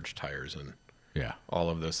very large tires and all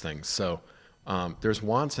of those things. So there's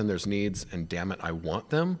wants and there's needs, and damn it, I want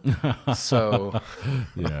them. So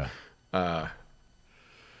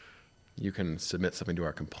you can submit something to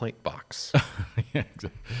our complaint box. Yeah,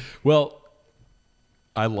 exactly. Well,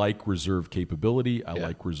 I like reserve capability. I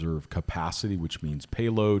like reserve capacity, which means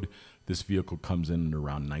payload. This vehicle comes in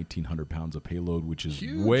around 1,900 pounds of payload, which is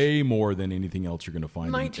huge. Way more than anything else you're going to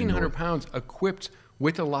find. 1,900 pounds equipped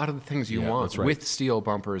with a lot of the things you want, that's right. with steel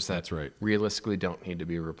bumpers that that's right. realistically don't need to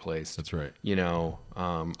be replaced. That's right. You know,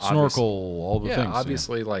 snorkel, all the things.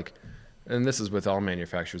 Obviously, like, and this is with all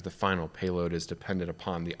manufacturers, the final payload is dependent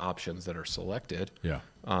upon the options that are selected. Yeah.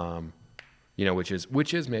 You know, which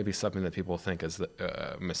is maybe something that people think is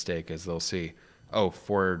a mistake, is they'll see, oh,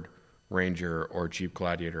 Ford Ranger or Jeep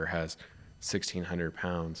Gladiator has 1,600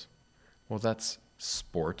 pounds. Well, that's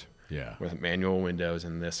sport. Yeah. With manual windows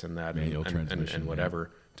and this and that and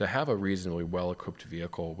whatever. Yeah. To have a reasonably well-equipped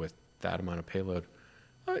vehicle with that amount of payload,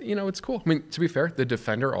 you know, it's cool. I mean, to be fair, the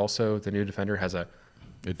Defender also, the new Defender has a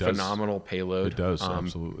phenomenal payload. It does,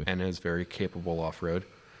 absolutely. And is very capable off-road.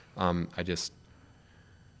 I just,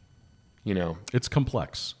 you know. It's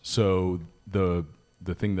complex. So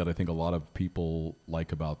the thing that I think a lot of people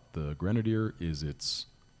like about the Grenadier is it's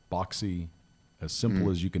boxy, as simple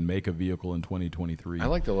as you can make a vehicle in 2023. I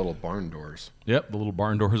like the little barn doors. Yep, the little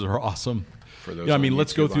barn doors are awesome. For those, I mean,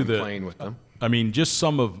 let's go through playing with them. I mean,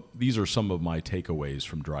 these are some of my takeaways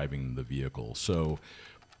from driving the vehicle. So,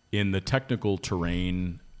 in the technical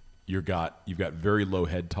terrain, you've got very low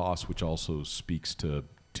head toss, which also speaks to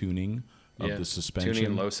tuning of the suspension.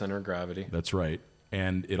 Tuning low center of gravity. That's right,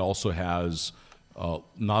 and it also has.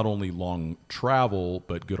 Not only long travel,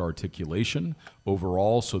 but good articulation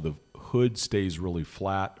overall, so the hood stays really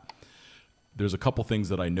flat. There's a couple things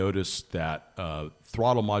that I noticed that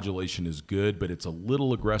throttle modulation is good, but it's a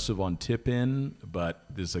little aggressive on tip-in, but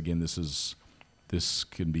this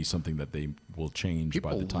can be something that they will change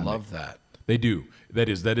by the time. People love that. They do. That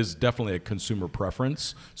is definitely a consumer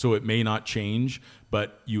preference. So it may not change,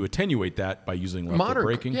 but you attenuate that by using left foot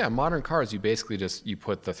braking. Yeah, modern cars, you basically you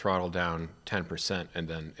put the throttle down 10% and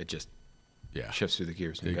then it just shifts through the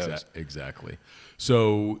gears and goes. Exactly.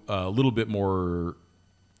 So a little bit more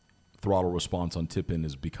throttle response on tip-in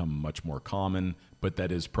has become much more common, but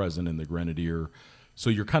that is present in the Grenadier. So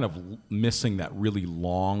you're kind of missing that really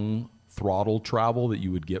long throttle travel that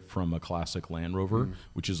you would get from a classic Land Rover,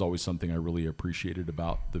 which is always something I really appreciated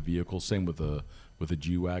about the vehicle. Same with a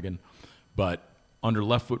G-Wagon. But under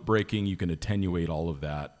left foot braking, you can attenuate all of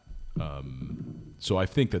that. So I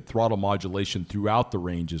think that throttle modulation throughout the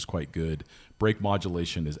range is quite good. Brake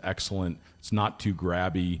modulation is excellent. It's not too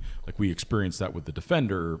grabby. Like we experienced that with the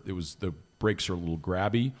Defender. The brakes are a little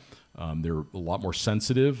grabby. They're a lot more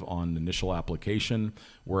sensitive on initial application,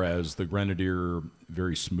 whereas the Grenadier,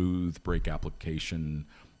 very smooth brake application,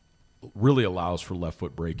 really allows for left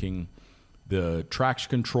foot braking. The traction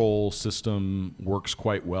control system works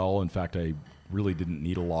quite well. In fact, I really didn't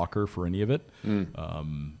need a locker for any of it.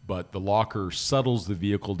 But the locker settles the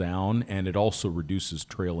vehicle down, and it also reduces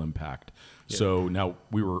trail impact. Yeah. So now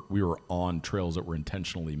we were on trails that were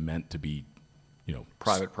intentionally meant to be,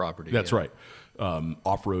 private property. That's right.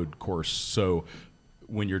 Off-road course. So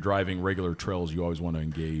when you're driving regular trails, you always want to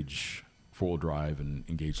engage four-wheel drive and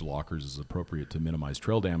engage lockers as appropriate to minimize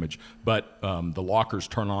trail damage. But the lockers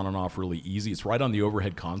turn on and off really easy. It's right on the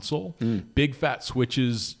overhead console. Big fat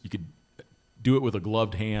switches. You could do it with a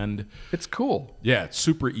gloved hand. It's cool. Yeah, it's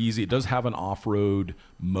super easy. It does have an off-road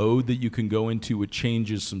mode that you can go into. It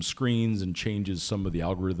changes some screens and changes some of the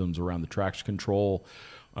algorithms around the traction control.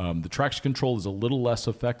 The traction control is a little less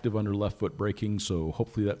effective under left foot braking, so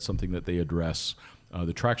hopefully that's something that they address.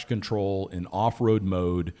 The traction control in off-road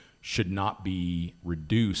mode should not be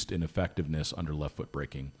reduced in effectiveness under left foot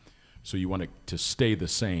braking. So you want it to stay the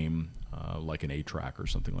same, like an A-Track or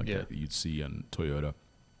something like that you'd see on Toyota.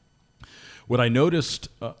 What I noticed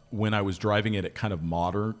when I was driving it at kind of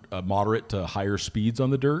moderate to higher speeds on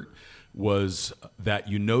the dirt was that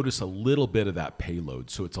you notice a little bit of that payload.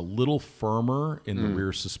 So it's a little firmer in the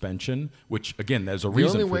rear suspension, which, again, there's a reason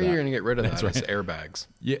for that. The only way you're going to get rid of that is right. airbags.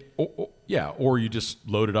 Yeah, or you just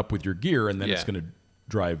load it up with your gear, and then it's going to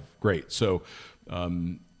drive great. So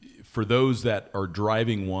for those that are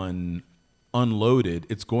driving one unloaded,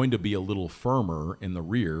 it's going to be a little firmer in the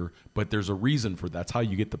rear, but there's a reason for that. That's how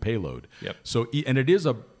you get the payload. Yep. So, and these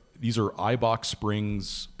are iBox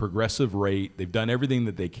springs, progressive rate. They've done everything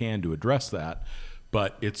that they can to address that,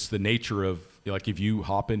 but it's the nature of, like, if you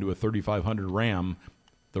hop into a 3500 Ram,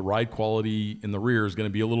 the ride quality in the rear is going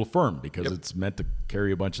to be a little firm because it's meant to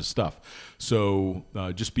carry a bunch of stuff. So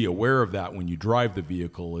just be aware of that when you drive the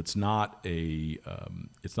vehicle. It's not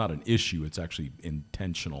an issue. It's actually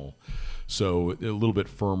intentional. So a little bit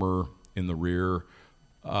firmer in the rear.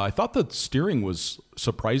 I thought the steering was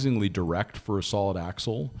surprisingly direct for a solid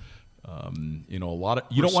axle. A lot of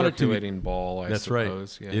you don't want it to circulating ball. I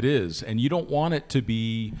suppose. Right. Yeah. It is, and you don't want it to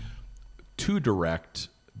be too direct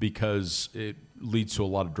because it leads to a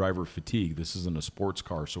lot of driver fatigue. This isn't a sports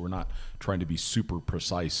car, so we're not trying to be super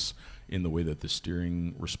precise in the way that the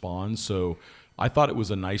steering responds. So I thought it was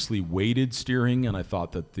a nicely weighted steering, and I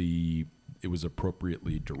thought that it was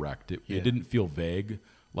appropriately direct. It didn't feel vague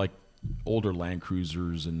like older Land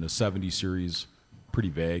Cruisers in the 70 series, pretty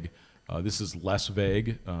vague. This is less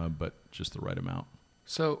vague, but just the right amount.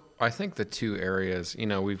 So I think the two areas,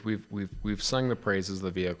 we've sung the praises of the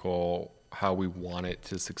vehicle, how we want it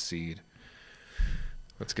to succeed.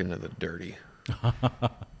 Let's get into the dirty.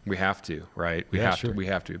 We have to, right? We have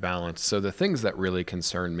to be balanced. So the things that really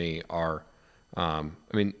concern me are, to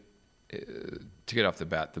get off the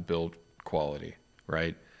bat, the build quality,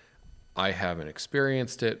 right? I haven't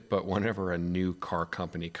experienced it, but whenever a new car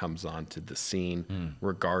company comes onto the scene,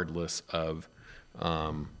 regardless of,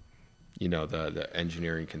 the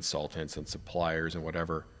engineering consultants and suppliers and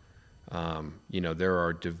whatever, there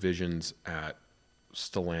are divisions at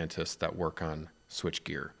Stellantis that work on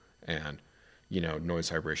switchgear and, noise,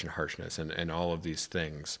 vibration, harshness, and all of these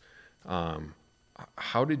things.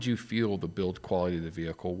 How did you feel the build quality of the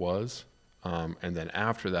vehicle was? And then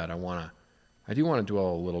after that, I do want to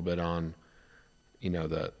dwell a little bit on,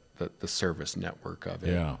 the service network of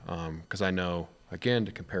it. Yeah. Because I know, again,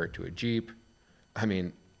 to compare it to a Jeep,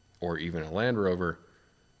 or even a Land Rover,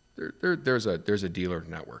 there's a dealer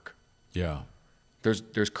network. Yeah.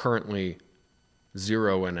 There's currently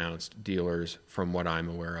 0 announced dealers from what I'm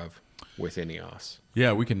aware of with Ineos.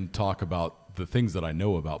 Yeah, we can talk about the things that I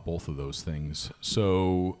know about both of those things.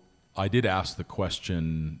 So I did ask the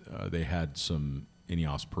question. They had some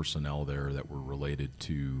Ineos personnel there that were related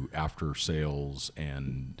to after sales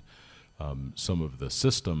and some of the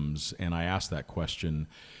systems, and I asked that question.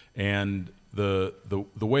 And the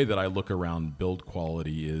way that I look around build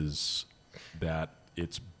quality is that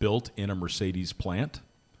it's built in a Mercedes plant.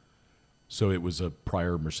 So it was a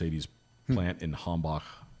prior Mercedes plant in Hambach,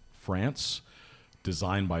 France,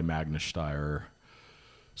 designed by Magnus Steyr.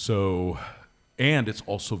 So, and it's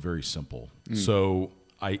also very simple. So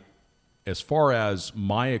as far as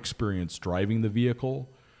my experience driving the vehicle,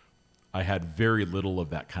 I had very little of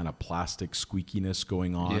that kind of plastic squeakiness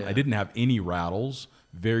going on. Yeah. I didn't have any rattles,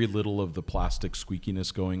 very little of the plastic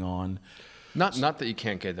squeakiness going on. Not that you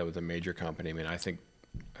can't get that with a major company. I think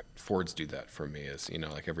Fords do that for me. Is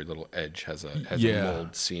like every little edge has a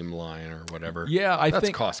mold seam line or whatever. Yeah, I that's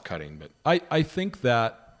think cost cutting, but I think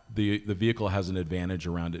that the vehicle has an advantage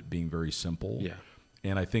around it being very simple. Yeah,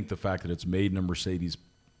 and I think the fact that it's made in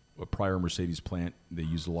a prior Mercedes plant, they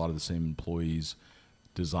used a lot of the same employees,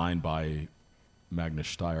 designed by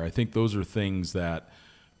Magnus Steyr. I think those are things that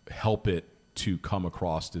help it to come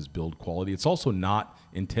across as build quality. It's also not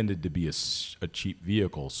intended to be a cheap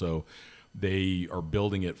vehicle, so they are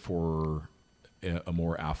building it for a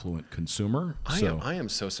more affluent consumer. I am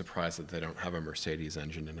so surprised that they don't have a Mercedes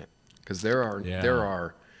engine in it, because there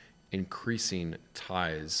are increasing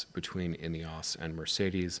ties between Ineos and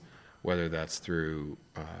Mercedes, whether that's through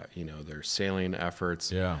their sailing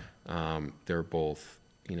efforts. Yeah, they're both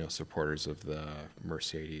supporters of the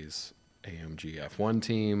Mercedes AMG F1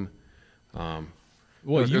 team.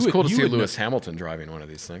 Well, it was cool to see Lewis Hamilton driving one of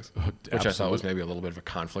these things, which I thought was maybe a little bit of a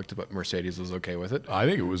conflict, but Mercedes was okay with it. I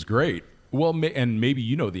think it was great. Well, and maybe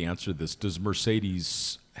you know the answer to this. Does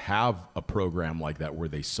Mercedes have a program like that where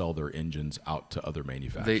they sell their engines out to other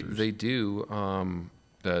manufacturers? They do.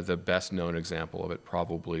 The best known example of it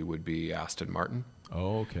probably would be Aston Martin.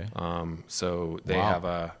 Oh, okay. So they have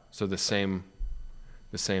the same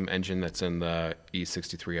engine that's in the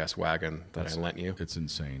E63S wagon that I lent you. It's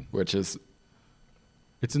insane. Which is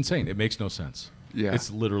It's insane. It makes no sense. Yeah.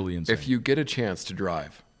 It's literally insane. If you get a chance to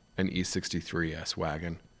drive an E63 S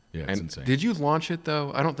wagon, yeah, it's insane. Did you launch it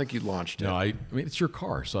though? I don't think you launched it. No, I mean it's your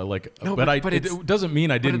car, so I like. No, but it doesn't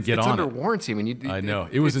mean I didn't get on it. It's under warranty. I mean, I know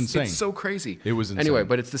it was insane. It's so crazy. It was insane. Anyway,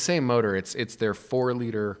 but it's the same motor. It's their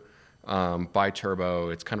 4-liter bi-turbo.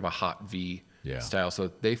 It's kind of a hot V style.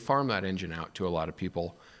 So they farm that engine out to a lot of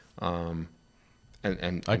people, and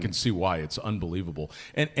I can see why. It's unbelievable.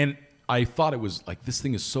 And I thought it was like, this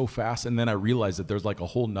thing is so fast, and then I realized that there's like a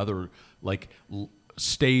whole nother like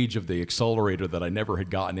stage of the accelerator that I never had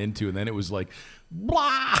gotten into, and then it was like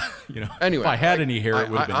blah, you know. Anyway, if I had any hair, it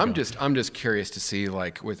would have been I'm just curious to see,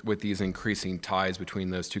 like, with these increasing ties between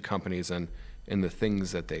those two companies and the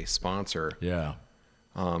things that they sponsor. Yeah.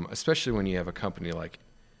 Especially when you have a company like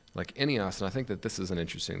Ineos, and I think that this is an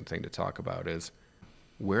interesting thing to talk about, is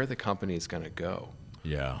where the company is going to go.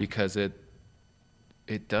 Yeah. Because it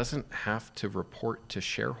doesn't have to report to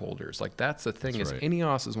shareholders. Like, that's the thing. That's right.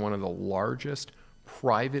 Ineos is one of the largest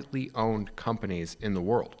privately owned companies in the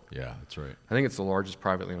world. Yeah, that's right. I think it's the largest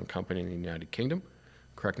privately owned company in the United Kingdom.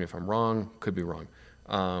 Correct me if I'm wrong. Could be wrong.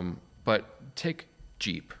 But take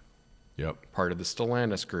Jeep. Yep. Part of the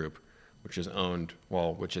Stellantis group, which is owned,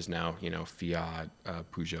 which is now, you know, Fiat,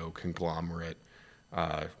 Peugeot conglomerate,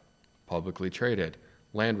 publicly traded.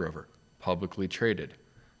 Land Rover, publicly traded.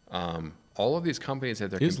 All of these companies that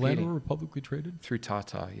they're competing. Is Land Rover publicly traded? Through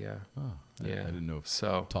Tata, yeah. Oh, yeah. I didn't know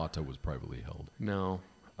if Tata was privately held. No.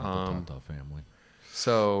 The Tata family.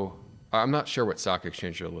 So I'm not sure what stock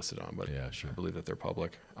exchange they're listed on, but yeah, sure. I believe that they're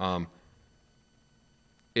public.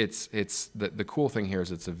 It's the cool thing here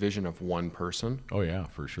is it's a vision of one person. Oh yeah,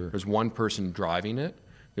 for sure. There's one person driving it.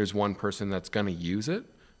 There's one person that's going to use it.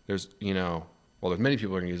 There's, you know, there's many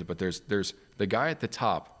people who are going to use it, but there's the guy at the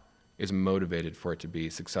top is motivated for it to be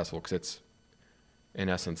successful, because it's, in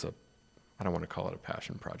essence, I don't want to call it a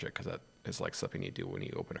passion project, because that is like something you do when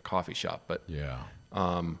you open a coffee shop. But yeah,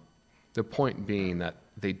 the point being that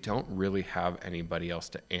they don't really have anybody else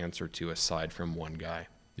to answer to aside from one guy.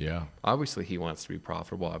 Yeah. Obviously, he wants to be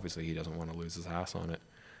profitable. Obviously, he doesn't want to lose his ass on it.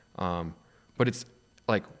 But it's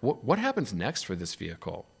like, what happens next for this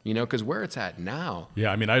vehicle? You know, because where it's at now.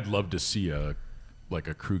 Yeah, I mean, I'd love to see a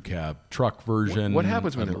crew cab truck version. What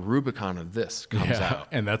happens when the Rubicon of this comes out?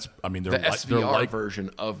 And that's, I mean, the SVR version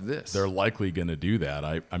of this. They're likely going to do that.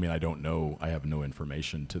 I mean, I don't know. I have no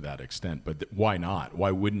information to that extent, but why not?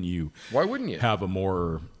 Why wouldn't you? Why wouldn't you have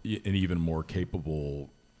an even more capable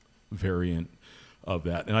variant of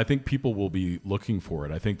that? And I think people will be looking for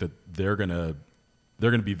it. I think that they're going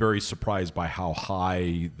to be very surprised by how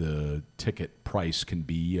high the ticket price can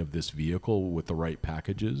be of this vehicle with the right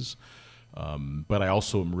packages. But I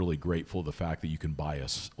also am really grateful the fact that you can buy a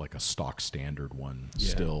stock standard one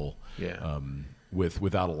still,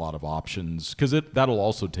 without a lot of options, because that'll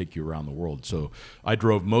also take you around the world. So I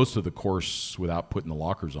drove most of the course without putting the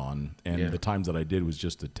lockers on, and the times that I did was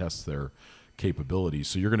just to test their capabilities.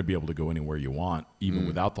 So you're going to be able to go anywhere you want, even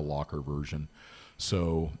without the locker version.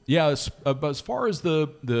 So yeah, but as far as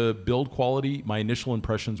the build quality, my initial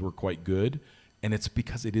impressions were quite good, and it's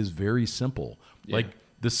because it is very simple. Yeah. Like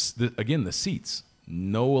again, the seats,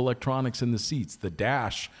 no electronics in the seats. The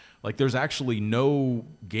dash, like there's actually no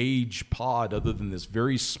gauge pod other than this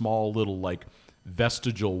very small little like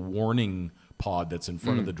vestigial warning pod that's in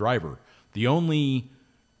front of the driver. The only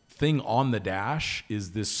thing on the dash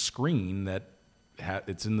is this screen that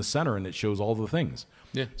it's in the center and it shows all the things.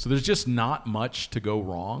 Yeah. So there's just not much to go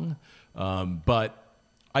wrong. But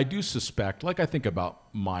I do suspect, like I think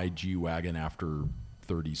about my G-Wagon after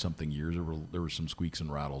 30-something years, there were some squeaks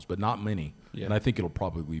and rattles, but not many. Yeah. And I think it'll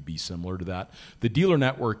probably be similar to that. The dealer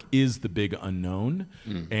network is the big unknown,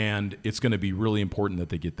 and it's going to be really important that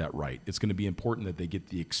they get that right. It's going to be important that they get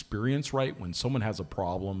the experience right when someone has a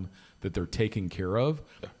problem that they're taking care of.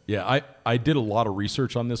 Yeah, I did a lot of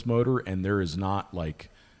research on this motor, and there is not like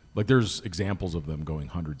there's examples of them going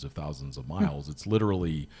hundreds of thousands of miles. It's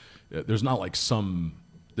literally, there's not like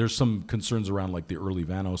there's some concerns around like the early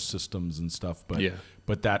Vanos systems and stuff,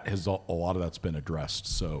 but that has a lot of that's been addressed.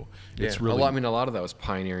 So it's really, a lot of that was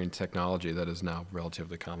pioneering technology that is now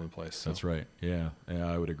relatively commonplace. So. That's right. Yeah,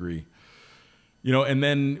 I would agree. You know, and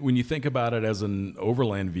then when you think about it as an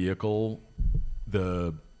overland vehicle,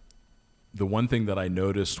 the one thing that I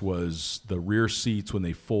noticed was the rear seats, when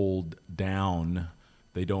they fold down,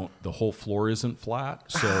 the whole floor isn't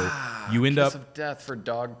flat, so you end up of death for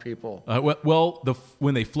dog people.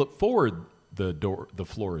 When they flip forward, the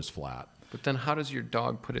floor is flat. But then how does your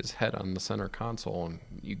dog put his head on the center console and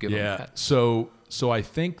you give him a pet? So I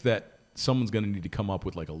think that someone's going to need to come up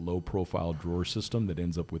with like a low profile drawer system that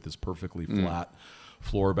ends up with this perfectly flat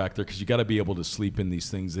floor back there, because you got to be able to sleep in these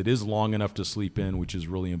things. It is long enough to sleep in, which is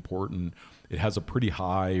really important. It has a pretty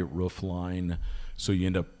high roof line, so you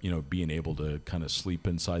end up, you know, being able to kind of sleep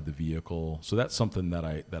inside the vehicle. So that's something that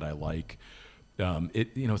I like. You know,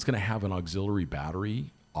 it's going to have an auxiliary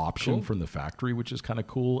battery option from the factory, which is kind of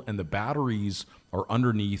cool. And the batteries are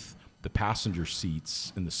underneath the passenger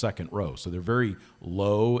seats in the second row, so they're very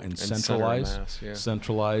low and centralized.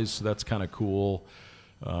 Centralized, so that's kind of cool.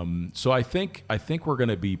 So I think we're going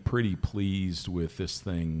to be pretty pleased with this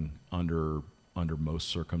thing under most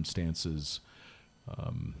circumstances.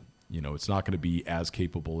 You know, it's not going to be as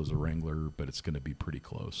capable as a Wrangler, but it's going to be pretty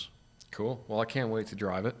close. Cool. Well, I can't wait to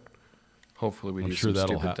drive it. Hopefully we do some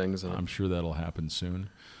stupid things in it. I'm sure that'll happen soon.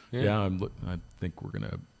 Yeah, I think we're going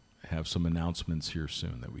to have some announcements here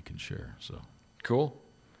soon that we can share. So cool.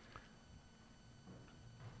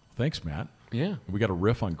 Thanks, Matt. Yeah. We got a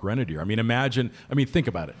riff on Grenadier. I mean, think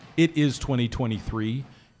about it. It is 2023,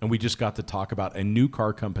 and we just got to talk about a new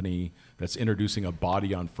car company that's introducing a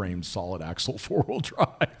body-on-frame solid axle four-wheel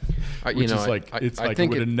drive, which is like, I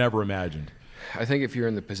would have never imagined. I think if you're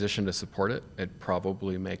in the position to support it, it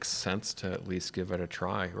probably makes sense to at least give it a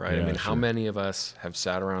try, right? Yeah, I mean, how many of us have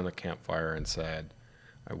sat around the campfire and said,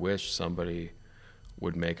 I wish somebody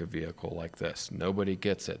would make a vehicle like this. Nobody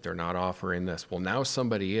gets it. They're not offering this. Well, now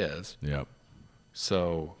somebody is. Yep.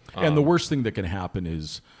 So, and the worst thing that can happen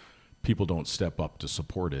is people don't step up to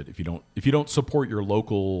support it. If you don't support your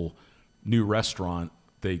local new restaurant,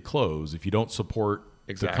 they close. If you don't support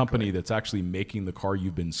the company that's actually making the car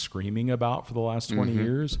you've been screaming about for the last 20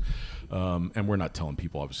 years, and we're not telling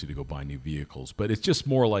people obviously to go buy new vehicles, but it's just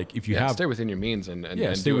more like if you stay within your means and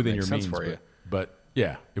stay within your means for you. But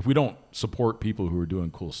yeah, if we don't support people who are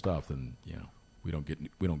doing cool stuff, then we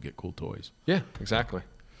don't get cool toys. Yeah, exactly.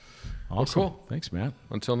 Awesome. Well, cool. Thanks, Matt.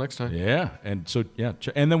 Until next time. Yeah, and so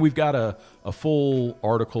and then we've got a full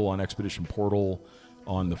article on Expedition Portal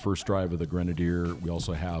on the first drive of the Grenadier. We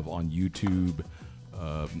also have on YouTube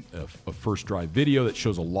a first drive video that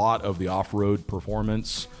shows a lot of the off-road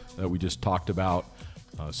performance that we just talked about.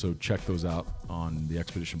 So check those out on the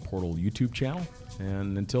Expedition Portal YouTube channel.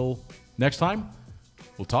 And until next time,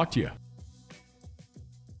 we'll talk to you.